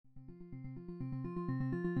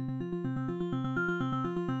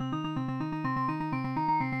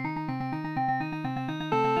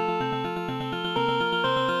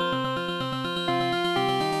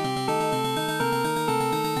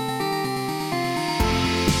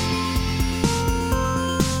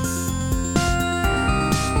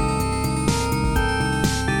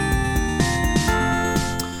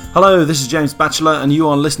Hello, this is James Batchelor, and you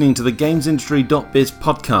are listening to the GamesIndustry.biz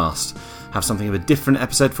podcast. I have something of a different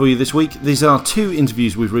episode for you this week. These are two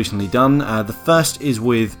interviews we've recently done. The first is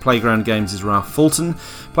with Playground Games' Ralph Fulton.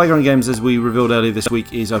 Playground Games, as we revealed earlier this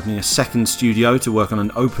week, is opening a second studio to work on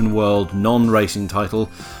an open-world, non-racing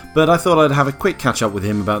title. But I thought I'd have a quick catch-up with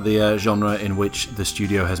him about the genre in which the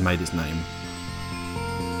studio has made its name.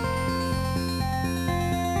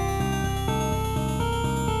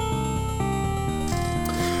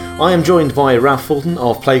 I am joined by Ralph Fulton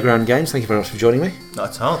of Playground Games. Thank you very much for joining me. Not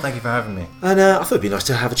at all, thank you for having me. And I thought it'd be nice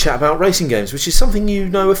to have a chat about racing games, which is something you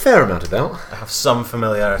know a fair amount about. I have some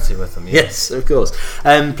familiarity with them, yes of course.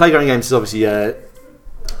 Playground Games is obviously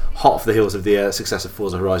hot off the heels of the success of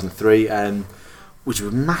Forza Horizon 3, which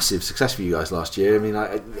was a massive success for you guys last year. I mean,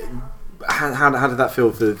 how did that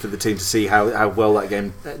feel for the team to see how well that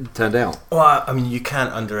game turned out? Well, I mean, you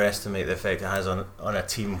can't underestimate the effect it has on a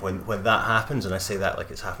team when that happens, and I say that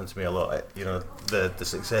like it's happened to me a lot. You know, the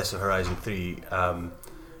success of Horizon 3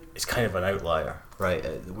 is kind of an outlier, right?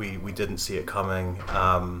 We didn't see it coming,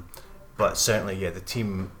 but certainly, yeah, the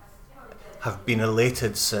team have been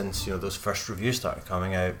elated since those first reviews started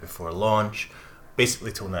coming out before launch,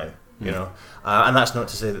 basically till now. And that's not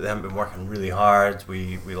to say that they haven't been working really hard.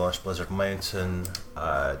 We launched Blizzard Mountain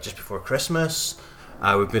just before Christmas.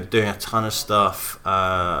 We've been doing a ton of stuff,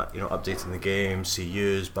 updating the game,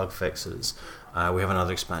 CUs, bug fixes. We have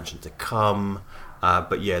another expansion to come.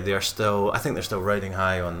 But yeah, I think they're still riding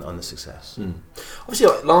high on the success. Obviously,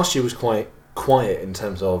 last year was quite quiet in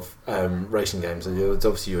terms of racing games. It's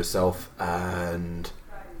obviously yourself and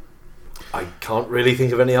I can't really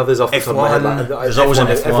think of any others off the top of my head. There's always an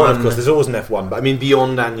F1. Of course, there's always an F1. But I mean,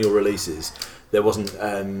 beyond annual releases, there wasn't.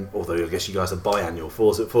 Although I guess you guys are biannual,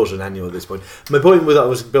 Forza an annual at this point. My point was I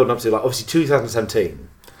was building up to obviously 2017,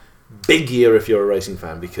 big year if you're a racing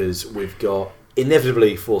fan, because we've got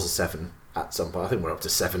inevitably Forza 7 at some point. I think we're up to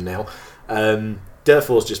 7 now. Dirt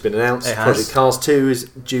 4's just been announced. Project Cars 2 is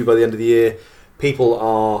due by the end of the year. People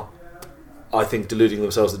are, I think, deluding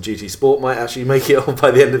themselves that GT Sport might actually make it on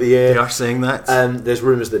by the end of the year. They are saying that. There's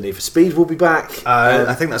rumours that Need for Speed will be back.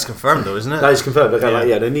 I think that's confirmed though, isn't it? That is confirmed.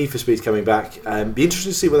 Okay, the Need for Speed's coming back. Be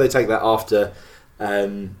interesting to see where they take that after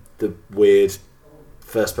the weird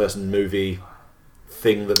first-person movie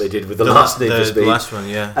thing that they did with the last Need for Speed. The last one,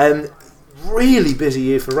 yeah. Really busy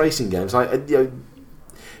year for racing games.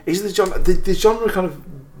 Is the genre kind of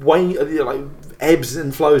ebbs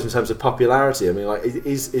and flows in terms of popularity? I mean,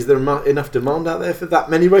 is there enough demand out there for that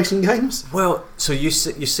many racing games? Well, so you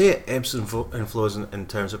say it ebbs and flows in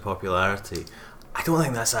terms of popularity. I don't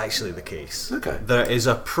think that's actually the case. Okay. There is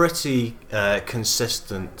a pretty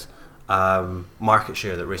consistent market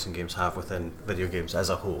share that racing games have within video games as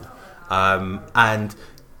a whole, and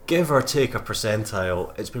give or take a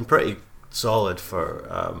percentile, it's been pretty solid for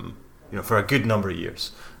a good number of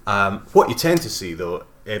years. What you tend to see though,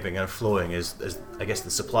 ebbing and flowing, is I guess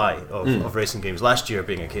the supply of racing games. Last year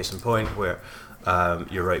being a case in point where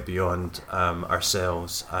you're right, beyond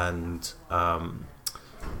ourselves and an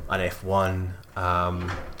F1,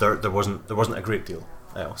 there wasn't a great deal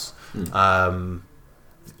else. And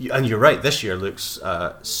you're right, this year looks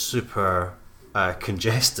super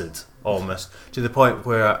congested almost, to the point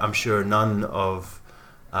where I'm sure none of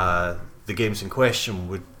the games in question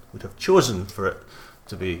would have chosen for it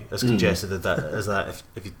to be as congested as that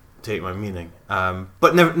if you take my meaning.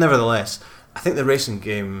 But nevertheless, I think the racing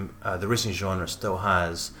genre still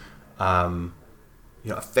has a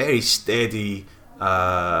very steady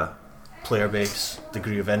player base,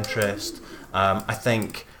 degree of interest. I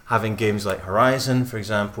think having games like Horizon, for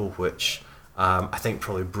example, which I think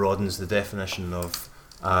probably broadens the definition of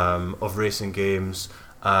racing games,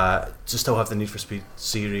 to still have the Need for Speed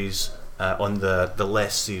series on the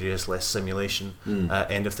less serious, less simulation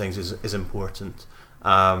end of things is important.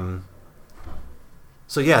 So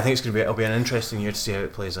yeah, I think it'll be an interesting year to see how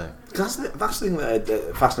it plays out. That's the thing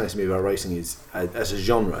that fascinates me about racing is, as a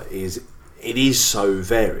genre, is it is so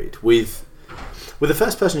varied. With a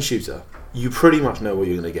first-person shooter, you pretty much know what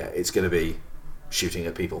you're going to get. It's going to be shooting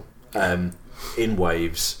at people in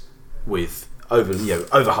waves with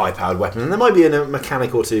over high-powered weapons, and there might be a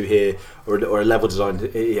mechanic or two here, or a level design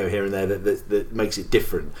here and there that makes it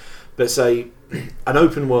different. But say an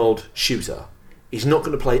open-world shooter is not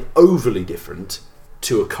going to play overly different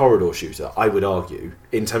to a corridor shooter, I would argue,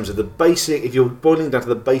 in terms of the basic. If you're boiling down to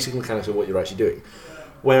the basic mechanics of what you're actually doing,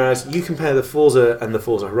 whereas you compare the Forza and the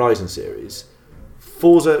Forza Horizon series,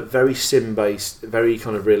 Forza very sim-based, very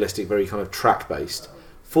kind of realistic, very kind of track-based.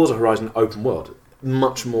 Forza Horizon open world,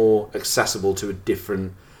 much more accessible to a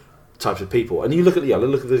different types of people. And you look at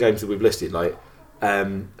the games that we've listed, like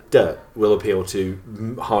Dirt will appeal to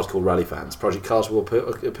hardcore rally fans. Project Cars will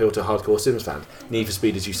appeal to hardcore Sims fans. Need for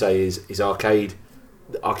Speed, as you say, is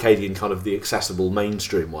arcadian, kind of the accessible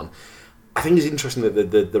mainstream one. I think it's interesting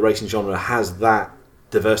that the racing genre has that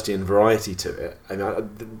diversity and variety to it. I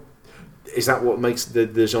mean, is that what makes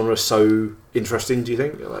the genre so interesting, do you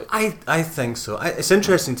think? I think so. It's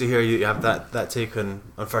interesting to hear you have that take on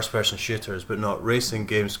first-person shooters, but not racing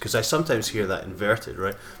games, because I sometimes hear that inverted,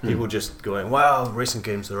 right? People just going, well, racing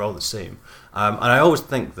games, they're all the same. And I always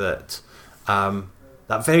think that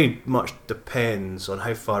that very much depends on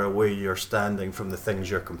how far away you're standing from the things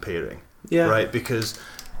you're comparing. Yeah. Right? Because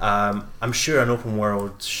I'm sure an open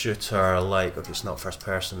world shooter like, okay, it's not first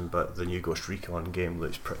person, but the new Ghost Recon game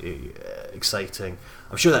looks pretty exciting.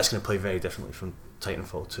 I'm sure that's going to play very differently from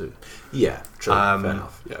Titanfall 2. Yeah, true. Fair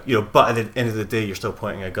enough. Yeah. But at the end of the day, you're still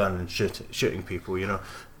pointing a gun and shooting people.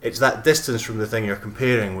 It's that distance from the thing you're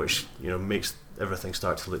comparing which makes everything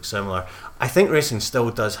start to look similar. I think racing still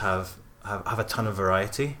does have a ton of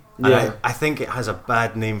variety. And I think it has a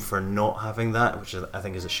bad name for not having that, which I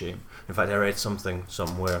think is a shame. In fact, I read something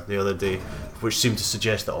somewhere the other day which seemed to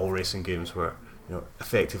suggest that all racing games were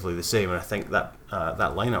effectively the same, and I think that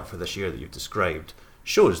that lineup for this year that you've described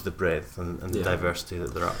shows the breadth and the diversity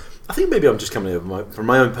that there are. I think maybe I'm just coming over from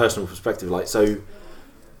my own personal perspective. So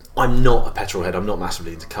I'm not a petrol head. I'm not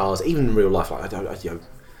massively into cars. Even in real life, I don't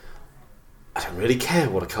really care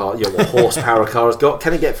what a car, what horsepower a car has got.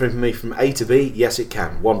 Can it get me from A to B? Yes, it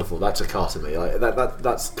can. Wonderful. That's a car to me.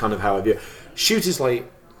 That's kind of how I view it. Shooters,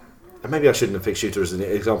 and maybe I shouldn't have picked shooter as an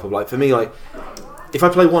example. For me, if I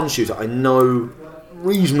play one shooter, I know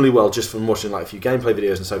reasonably well just from watching a few gameplay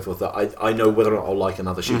videos and so forth that I know whether or not I'll like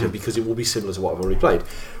another shooter because it will be similar to what I've already played.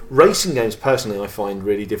 Racing games, personally, I find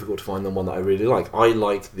really difficult to find the one that I really like. I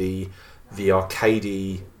like the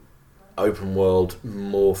arcadey, open world,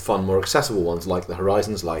 more fun, more accessible ones like the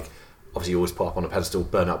Horizons, obviously you always put up on a pedestal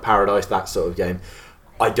Burnout Paradise, that sort of game.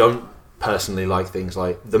 I don't personally like things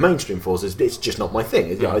like the mainstream Forzas. It's just not my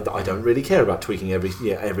thing. I don't really care about tweaking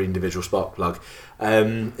every individual spark plug.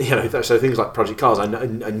 So things like Project Cars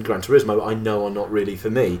and Gran Turismo I know are not really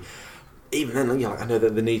for me. Even then, I know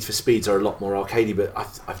that the Need for Speeds are a lot more arcadey, but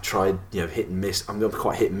I've tried hit and miss. I'm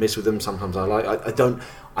quite hit and miss with them. Sometimes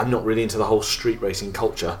I'm not really into the whole street racing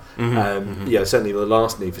culture. Certainly the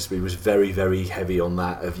last Need for Speed was very, very heavy on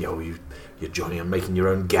that of you're joining and making your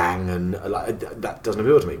own gang, and that doesn't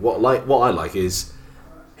appeal to me. What I like is,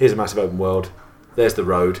 here's a massive open world, there's the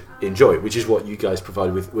road, enjoy, which is what you guys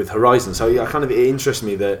provide with Horizon. So it interests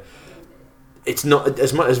me that it's not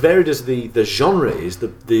as much as varied as the genre is.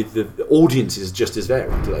 The audience is just as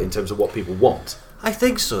varied in terms of what people want. I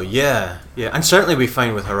think so. Yeah, and certainly we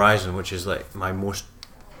find with Horizon, which is my most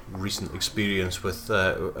recent experience with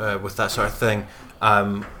that sort of thing.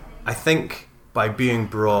 I think by being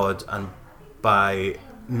broad and by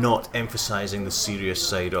not emphasising the serious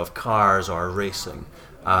side of cars or racing,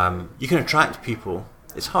 you can attract people.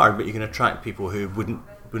 It's hard, but you can attract people who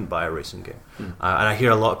wouldn't buy a racing game. And I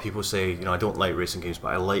hear a lot of people say, I don't like racing games, but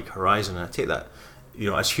I like Horizon, and I take that,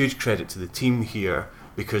 as huge credit to the team here,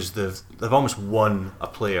 because they've almost won a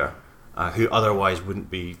player who otherwise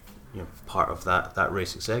wouldn't be part of that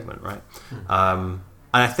racing segment, right? And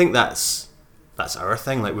I think that's our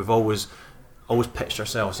thing. We've always pitched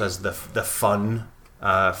ourselves as the fun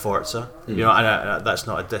Forza, and that's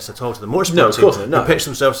not a diss at all to the Motorsports team. They pitch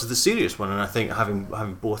themselves as the serious one, and I think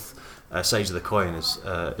having both sides of the coin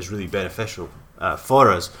is really beneficial for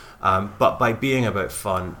us. But by being about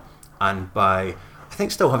fun, and by I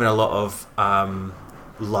think still having a lot of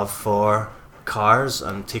love for cars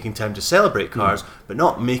and taking time to celebrate cars, but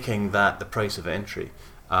not making that the price of entry,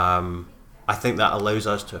 I think that allows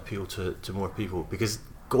us to appeal to more people, because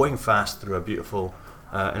going fast through a beautiful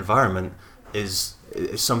environment is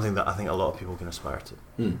something that I think a lot of people can aspire to.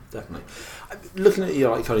 Definitely. Looking at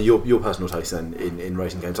your personal taste then in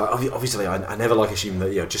racing games, obviously I never assume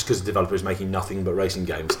that just because a developer is making nothing but racing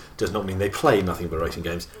games does not mean they play nothing but racing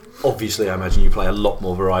games. Obviously, I imagine you play a lot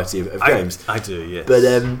more variety of games. I do, yes. But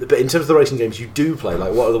in terms of the racing games you do play,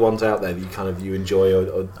 what are the ones out there that you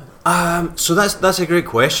enjoy? So that's a great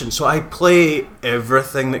question. So I play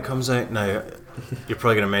everything that comes out now. You're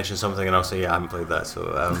probably going to mention something, and I'll say, I haven't played that. So,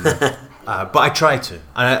 but I try to,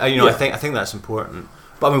 and I think that's important.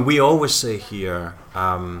 But we always say here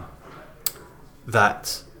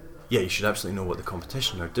that you should absolutely know what the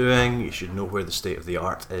competition are doing. You should know where the state of the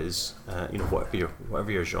art is.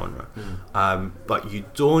 Whatever your genre. But you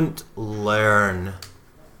don't learn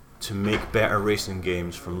to make better racing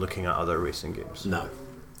games from looking at other racing games. No.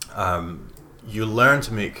 You learn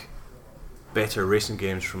to make better racing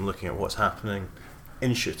games from looking at what's happening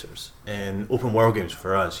in shooters, in open world games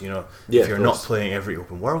for us. Yeah, if you're not playing every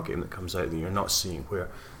open world game that comes out, then you're not seeing where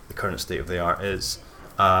the current state of the art is.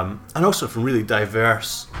 And also from really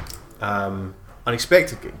diverse,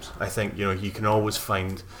 unexpected games. I think you can always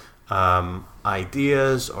find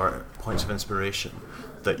ideas or points of inspiration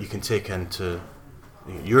that you can take into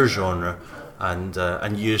your genre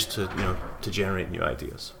and use to generate new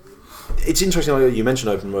ideas. It's interesting you mentioned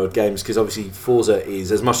open world games, because obviously Forza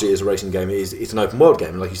is, as much as it is a racing game, it's an open world game.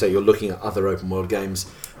 And like you say, you're looking at other open world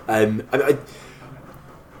games.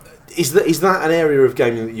 Is that an area of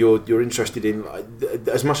gaming that you're interested in,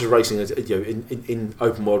 as much as racing as in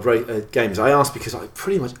open world games? I ask because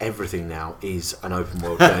pretty much everything now is an open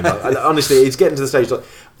world game. Honestly, it's getting to the stage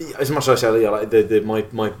as much as I say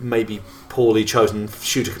my maybe poorly chosen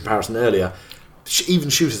shooter comparison earlier. Even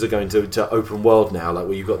shooters are going to open world now,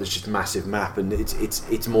 where you've got this just massive map, and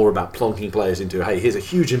it's more about plonking players into, hey, here's a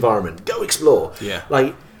huge environment, go explore. Yeah.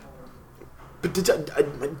 But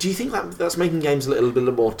do you think that's making games a little bit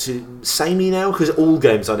more samey now? Because all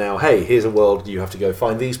games are now, hey, here's a world, you have to go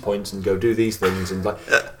find these points and go do these things, and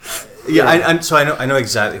So I know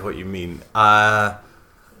exactly what you mean.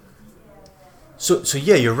 So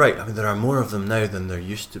yeah, you're right. I mean, there are more of them now than there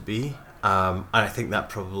used to be, and I think that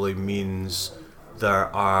probably means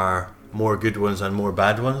there are more good ones and more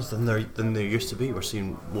bad ones than there used to be. We're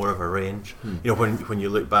seeing more of a range. When you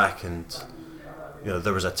look back, and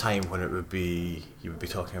there was a time when you would be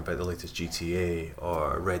talking about the latest GTA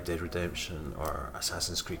or Red Dead Redemption or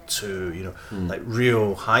Assassin's Creed 2. Like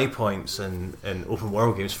real high points in open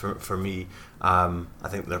world games for me. I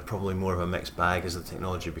think they're probably more of a mixed bag as the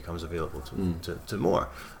technology becomes available to more.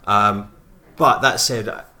 But that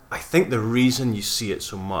said, I think the reason you see it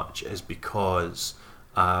so much is because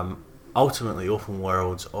ultimately open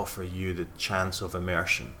worlds offer you the chance of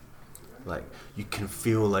immersion. Like, you can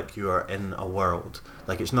feel like you are in a world.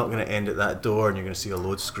 Like, it's not going to end at that door and you're going to see a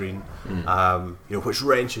load screen, which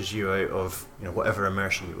wrenches you out of whatever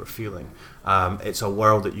immersion you were feeling. It's a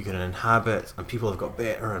world that you can inhabit, and people have got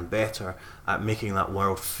better and better at making that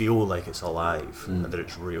world feel like it's alive and that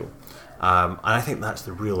it's real. And I think that's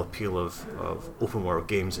the real appeal of open world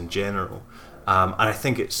games in general. And I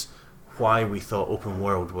think it's why we thought open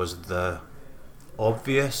world was the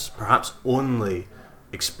obvious, perhaps only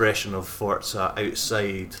expression of Forza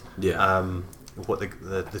outside what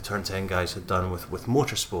the Turn 10 guys had done with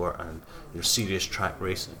Motorsport and serious track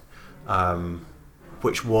racing,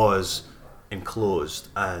 which was enclosed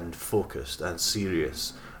and focused and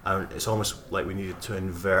serious. And it's almost like we needed to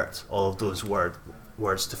invert all of those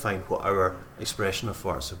words to find what our expression of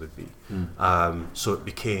Forza would be. So it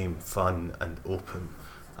became fun and open,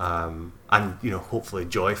 and hopefully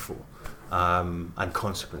joyful, and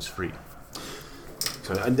consequence free.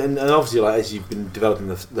 And obviously, as you've been developing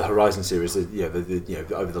the Horizon series, over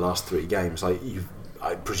the last 3 games, you've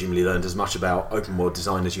presumably learned as much about open world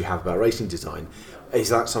design as you have about racing design. Is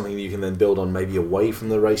that something that you can then build on, maybe away from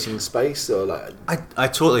the racing space, or I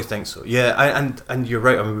totally think so. Yeah, and you're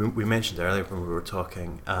right. I mean, we mentioned earlier when we were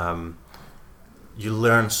talking. You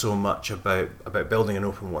learn so much about building an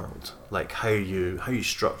open world, like how you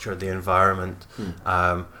structure the environment,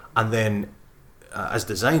 and then as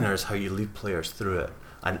designers, how you lead players through it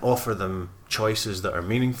and offer them choices that are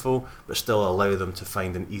meaningful, but still allow them to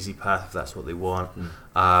find an easy path if that's what they want.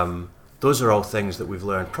 Those are all things that we've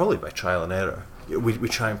learned probably by trial and error. We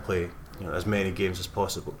try and play as many games as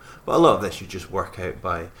possible, but a lot of this you just work out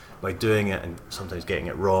by doing it and sometimes getting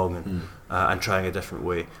it wrong and trying a different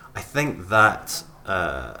way. I think that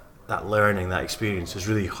learning, that experience is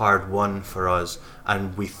really hard won for us,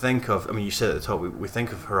 and we think of, I mean, you said at the top, we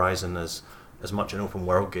think of Horizon as much an open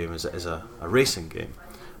world game as it is a racing game.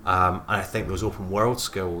 And I think those open world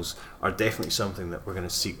skills are definitely something that we're going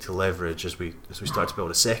to seek to leverage as we start to build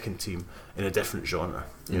a second team in a different genre.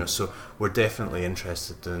 So we're definitely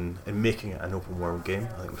interested in making it an open world game.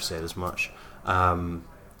 I think we've said as much. And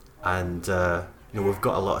we've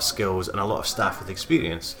got a lot of skills and a lot of staff with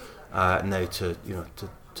experience now to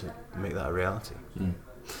make that a reality.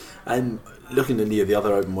 And looking at the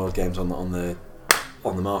other open world games on the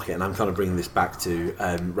market, and I'm kind of bringing this back to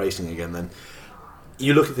racing again, then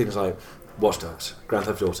you look at things like Watch Dogs, Grand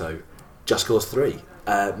Theft Auto, Just Cause 3,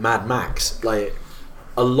 Mad Max. Like,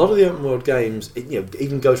 a lot of the open world games,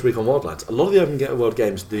 even Ghost Recon Wildlands, a lot of the open world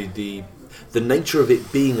games, the nature of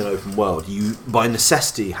it being an open world, you by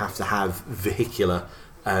necessity have to have vehicular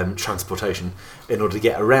transportation in order to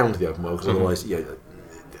get around the open world, because otherwise,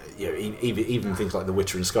 even things like The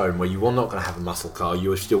Witcher and Skyrim, where you are not going to have a muscle car, you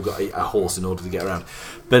have still got a horse in order to get around.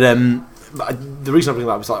 But the reason I bring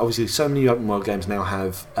that up is, obviously so many open world games now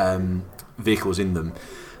have vehicles in them,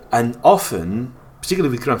 and often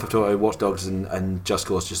particularly with Grand Theft Auto, Watch Dogs, and Just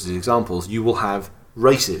Cause, just as examples, you will have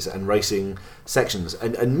races and racing sections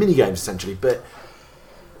and mini games essentially. But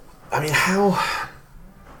I mean, how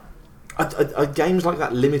are games like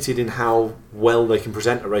that limited in how well they can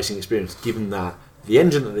present a racing experience, given that the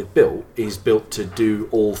engine that they've built is built to do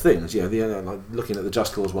all things? You know, like looking at the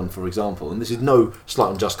Just Cause one, for example, and this is no slight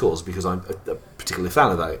on Just Cause because I'm a particular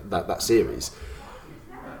fan of that series.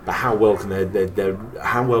 But how well can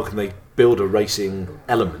they build a racing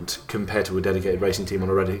element compared to a dedicated racing team on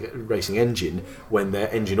a racing engine, when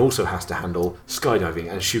their engine also has to handle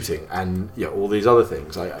skydiving and shooting and all these other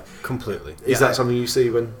things? Completely. Is that something you see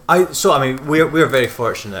when? We're very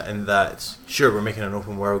fortunate in that, sure, we're making an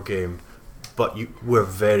open world game, but we're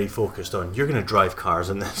very focused on, you're going to drive cars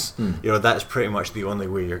in this. That's pretty much the only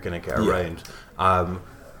way you're going to get around.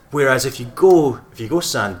 Whereas if you go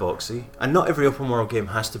sandboxy, and not every open world game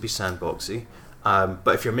has to be sandboxy,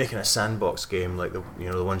 but if you're making a sandbox game like the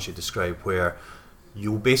ones you described, where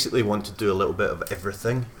you basically want to do a little bit of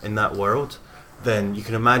everything in that world, then you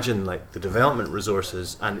can imagine like the development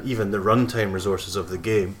resources and even the runtime resources of the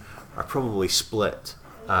game are probably split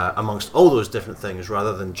amongst all those different things,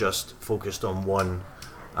 rather than just focused on one,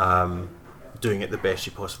 doing it the best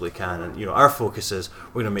you possibly can. And our focus is,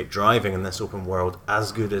 we're going to make driving in this open world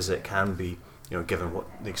as good as it can be, given what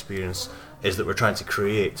the experience is that we're trying to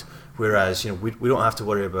create. Whereas we don't have to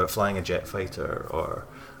worry about flying a jet fighter or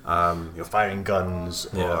firing guns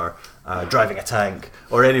or driving a tank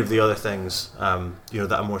or any of the other things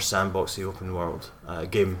that a more sandboxy open world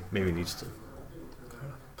game maybe needs to.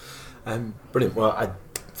 Brilliant. Well,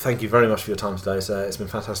 thank you very much for your time today. It's been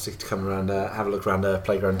fantastic to come around, have a look around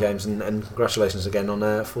Playground Games, and congratulations again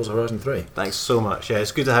on Forza Horizon 3. Thanks so much. Yeah,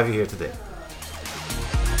 it's good to have you here today.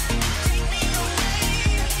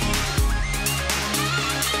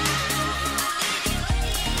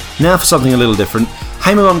 Now for something a little different.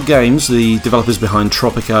 Hammermont Games, the developers behind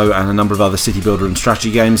Tropico and a number of other city builder and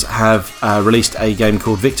strategy games, have released a game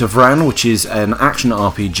called Victor Vran, which is an action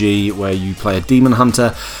RPG where you play a demon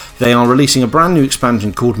hunter. They are releasing a brand new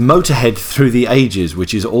expansion called Motörhead Through the Ages,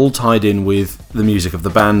 which is all tied in with the music of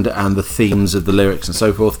the band and the themes of the lyrics and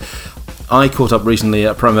so forth. I caught up recently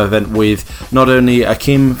at a promo event with not only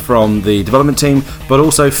Akim from the development team, but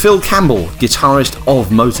also Phil Campbell, guitarist of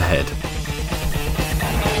Motörhead.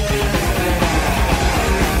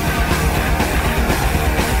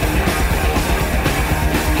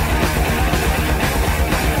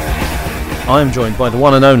 I am joined by the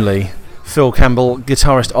one and only Phil Campbell,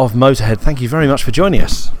 guitarist of Motörhead. Thank you very much for joining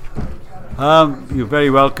us. You're very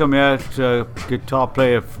welcome. Yeah, it's a guitar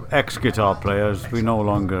player, ex-guitar players. We're no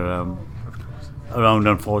longer around,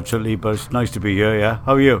 unfortunately, but it's nice to be here. Yeah,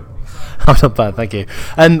 how are you? I'm not bad, thank you.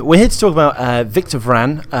 We're here to talk about Victor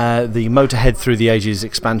Vran, the Motörhead Through the Ages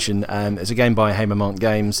expansion. It's a game by Hammermont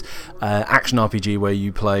Games, action RPG where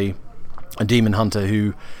you play a demon hunter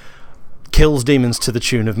who kills demons to the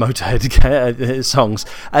tune of Motörhead songs.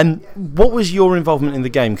 And what was your involvement in the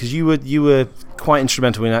game? Because you were quite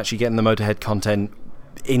instrumental in actually getting the Motörhead content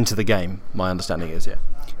into the game. My understanding is,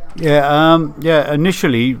 yeah.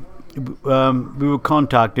 Initially, we were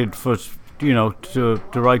contacted for to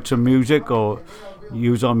write some music or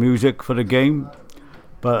use our music for the game,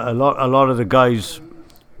 but a lot of the guys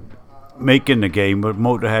making the game were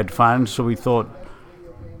Motörhead fans, so we thought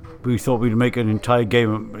we'd make an entire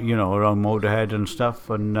game, around Motörhead and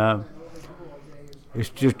stuff, and it's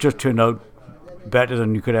just turned out better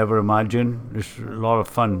than you could ever imagine. It's a lot of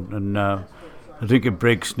fun, and I think it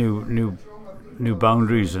breaks new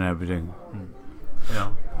boundaries and everything.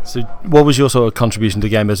 So, what was your sort of contribution to the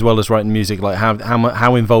game, as well as writing music? Like,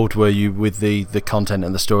 how involved were you with the content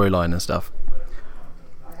and the storyline and stuff?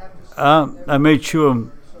 I made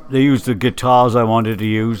sure they used the guitars I wanted to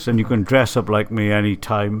use, and you can dress up like me any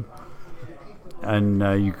time, and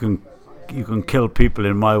you can kill people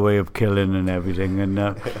in my way of killing and everything,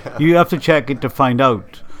 and you have to check it to find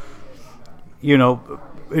out. In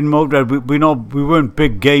Motörhead, we weren't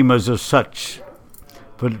big gamers as such,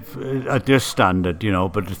 but at this standard,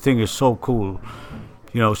 but the thing is so cool,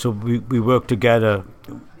 so we work together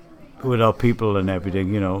with our people and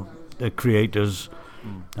everything, the creators.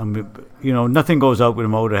 And nothing goes out with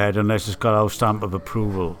Motörhead unless it's got our stamp of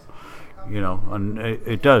approval, and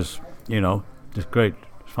it does. It's great.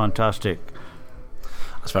 It's fantastic.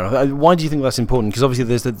 That's fair enough. Why do you think that's important? Because obviously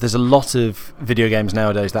there's a lot of video games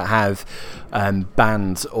nowadays that have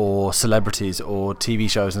bands or celebrities or TV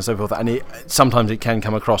shows and so forth, and sometimes it can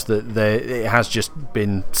come across that it has just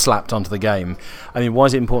been slapped onto the game. I mean, why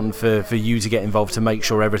is it important for you to get involved to make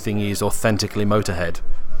sure everything is authentically Motörhead?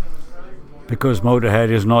 Because Motörhead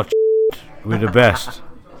is not we're the best.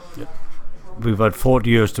 we've had 40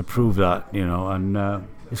 years to prove that, and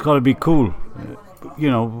it's got to be cool.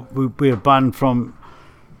 We're a band from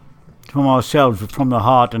ourselves, from the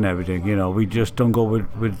heart and everything. We just don't go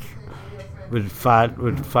with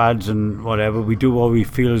fads and whatever. We do what we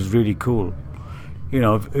feel is really cool.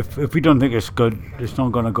 If we don't think it's good, it's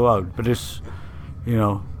not going to go out. But this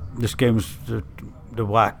game's the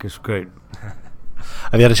whack is great.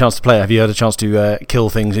 Have you had a chance to play? Have you had a chance to kill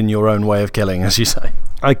things in your own way of killing, as you say?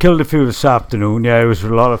 I killed a few this afternoon. Yeah, it was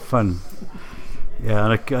a lot of fun. Yeah,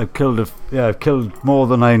 and I killed more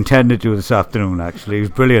than I intended to this afternoon. Actually, it was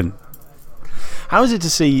brilliant. How is it to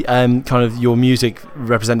see kind of your music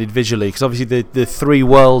represented visually? Because obviously the three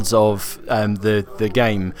worlds of the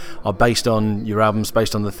game are based on your albums,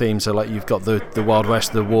 based on the theme. So like you've got the Wild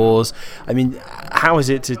West, the wars. I mean, how is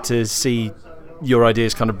it to see your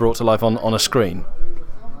ideas kind of brought to life on a screen?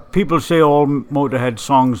 People say all Motörhead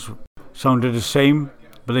songs sounded the same,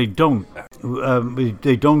 but they don't.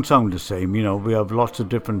 They don't sound the same. We have lots of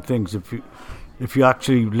different things. If you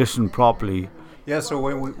actually listen properly. Yeah, so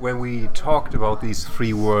when we talked about these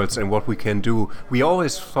three worlds and what we can do, we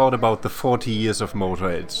always thought about the 40 years of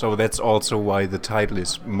Motörhead. So that's also why the title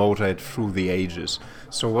is Motörhead Through the Ages.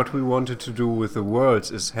 So what we wanted to do with the worlds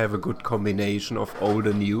is have a good combination of old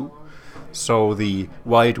and new. So the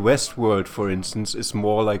Wild West world, for instance, is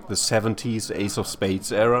more like the 70s Ace of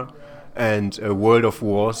Spades era. And World of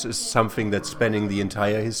Wars is something that's spanning the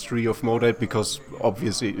entire history of Motörhead, because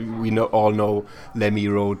obviously we all know Lemmy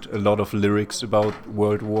wrote a lot of lyrics about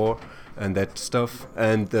World War and that stuff.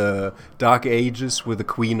 And the Dark Ages with the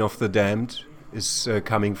Queen of the Damned is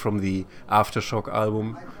coming from the Aftershock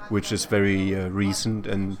album, which is very recent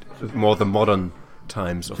and more the modern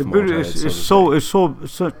times of Motörhead.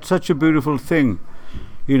 It's such a beautiful thing.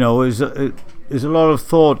 There's a lot of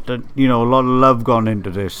thought that a lot of love gone into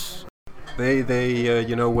this. They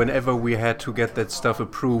whenever we had to get that stuff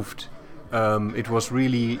approved, it was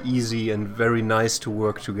really easy and very nice to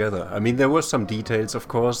work together. I mean, there were some details, of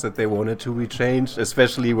course, that they wanted to be changed,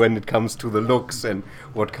 especially when it comes to the looks and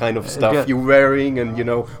what kind of stuff you're wearing, and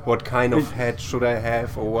what kind of hat should I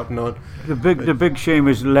have or whatnot. The big shame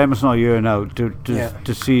is Lem's not here now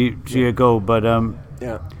to see it go. But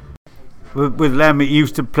with Lem, he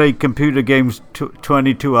used to play computer games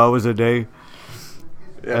 22 hours a day.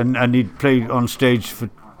 Yeah. And he'd play on stage for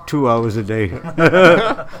 2 hours a day.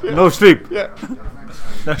 No sleep. Yeah.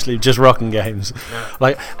 No sleep, just rocking games. Yeah.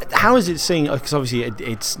 Like, how is it seeing? Because obviously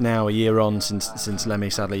it's now a year on since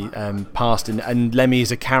Lemmy sadly passed, and Lemmy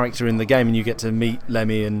is a character in the game, and you get to meet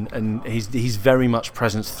Lemmy, and he's very much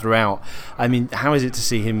present throughout. I mean, how is it to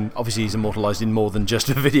see him? Obviously, he's immortalised in more than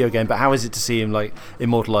just a video game, but how is it to see him like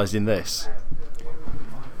immortalised in this?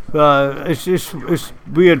 It's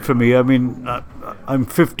weird for me. I mean, I'm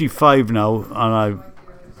 55 now, and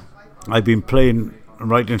I've been playing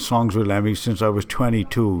and writing songs with Lemmy since I was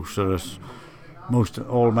 22. So that's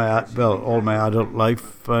all my adult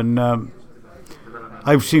life, and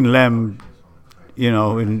I've seen Lem,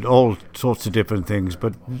 in all sorts of different things.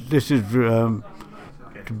 But this is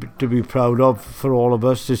to be proud of for all of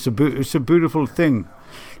us. It's a beautiful thing.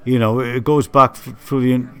 It goes back through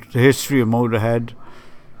the history of Motörhead.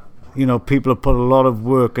 People have put a lot of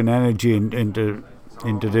work and energy into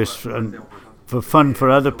this, and for fun for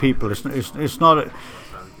other people. It's not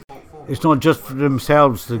just for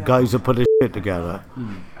themselves. The guys have put this shit together.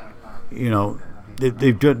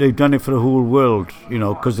 They've done it for the whole world.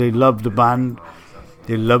 Because they love the band,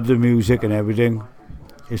 they love the music and everything.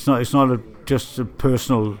 It's not just a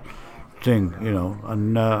personal thing.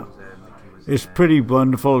 And it's pretty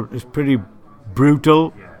wonderful. It's pretty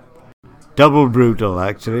brutal. Double brutal,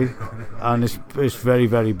 actually, and it's very,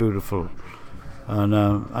 very beautiful, and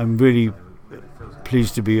I'm really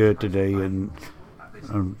pleased to be here today, and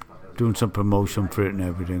I'm doing some promotion for it and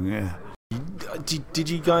everything. Yeah. Did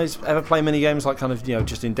you guys ever play many games, like kind of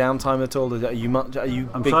just in downtime at all? Are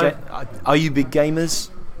you big gamers?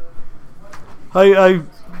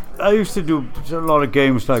 I used to do a lot of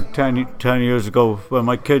games like 10 years ago when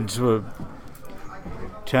my kids were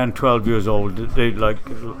 10, 12 years old. They like.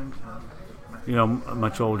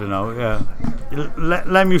 Much older now. Yeah,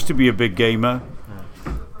 Lem used to be a big gamer.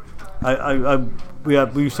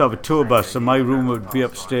 We used to have a tour bus, and my room would be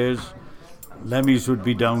upstairs. Lemmy's would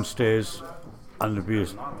be downstairs, and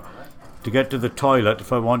to get to the toilet,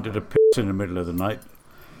 if I wanted to piss in the middle of the night,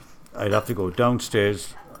 I'd have to go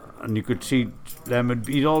downstairs, and you could see Lem.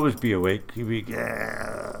 He'd always be awake. He'd be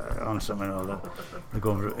on something or other. I'd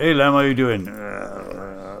go, "Hey Lem, how you doing?"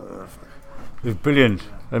 It was brilliant.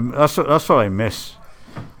 That's what I miss.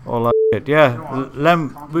 All that Yeah,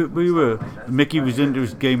 Mickey was into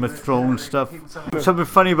his Game of Thrones stuff. Something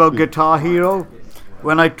funny about Guitar Hero.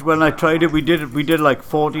 When I tried it, we did like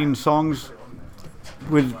 14 songs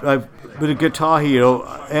with a Guitar Hero.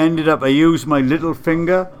 I used my little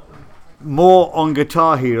finger more on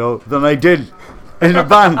Guitar Hero than I did in a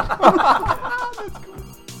band.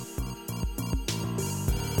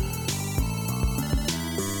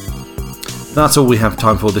 That's all we have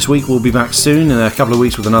time for this week. We'll be back soon in a couple of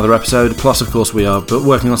weeks with another episode. Plus, of course, we are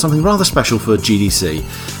working on something rather special for GDC.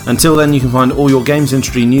 Until then, you can find all your games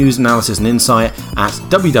industry news, analysis and insight at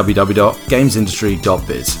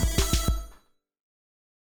www.gamesindustry.biz.